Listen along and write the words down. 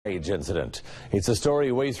Incident. It's a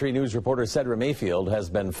story Wave 3 News reporter Cedra Mayfield has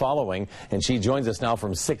been following, and she joins us now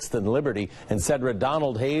from 6th and Liberty. And Cedra,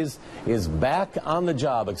 Donald Hayes is back on the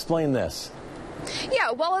job. Explain this. Yeah,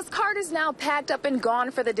 well, his cart is now packed up and gone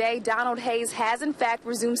for the day. Donald Hayes has, in fact,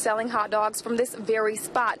 resumed selling hot dogs from this very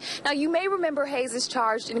spot. Now, you may remember Hayes is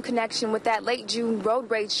charged in connection with that late June road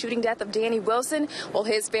rage shooting death of Danny Wilson. Well,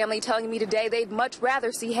 his family telling me today they'd much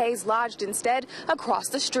rather see Hayes lodged instead across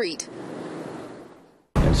the street.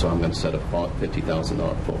 And so I'm going to set a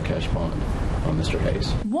 $50,000 full cash bond on Mr. Hayes.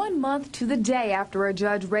 1 month to the day after a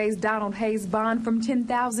judge raised Donald Hayes' bond from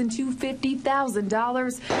 $10,000 to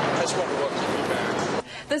 $50,000.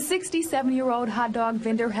 The 67-year-old hot dog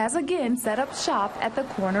vendor has again set up shop at the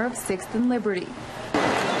corner of 6th and Liberty.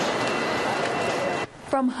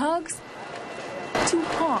 From hugs to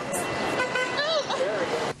honks.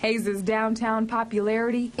 Hayes' downtown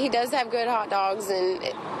popularity. He does have good hot dogs, and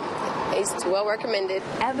he's well recommended.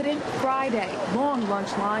 Evident Friday. Long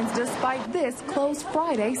lunch lines despite this closed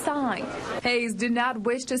Friday sign. Hayes did not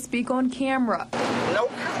wish to speak on camera.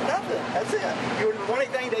 Nope, nothing. That's it. You want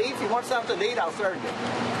anything to eat? If you want something to eat, I'll serve you.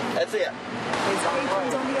 That's it. His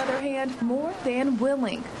patrons, on the other hand, more than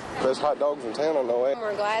willing. There's hot dogs in town, I know it.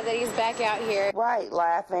 We're glad that he's back out here. Right,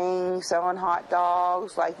 laughing, selling hot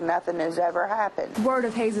dogs like nothing has ever happened. Word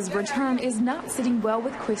of Hayes' return is not sitting well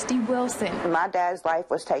with Christy Wilson. My dad's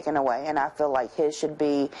life was taken away, and I feel like his should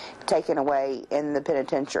be taken away in the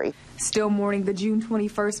penitentiary. Still mourning the June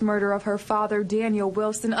 21st murder of her father, Daniel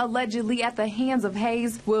Wilson, allegedly at the hands of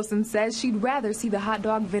Hayes, Wilson says she'd rather see the hot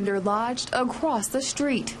dog vendor lodged across the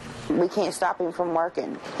street. We can't stop him from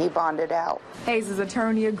working. He bonded out. Hayes'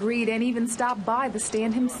 attorney agreed and even stopped by the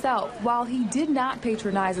stand himself. While he did not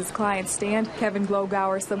patronize his client's stand, Kevin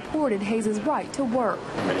Glogauer supported Hayes' right to work.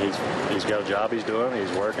 I mean, he's got a job he's doing,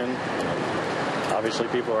 he's working. Obviously,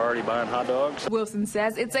 people are already buying hot dogs. Wilson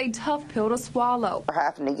says it's a tough pill to swallow. We're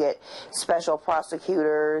having to get special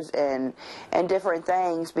prosecutors and different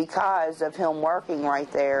things because of him working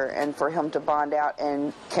right there, and for him to bond out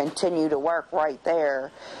and continue to work right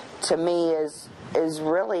there, to me is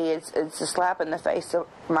really, it's a slap in the face of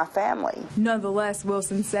my family. Nonetheless,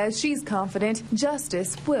 Wilson says she's confident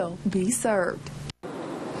justice will be served.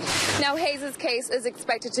 Now, Hayes' case is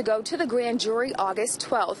expected to go to the grand jury August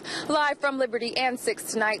 12th. Live from Liberty and 6th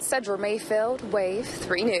tonight, Cedra Mayfield, Wave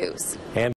 3 News.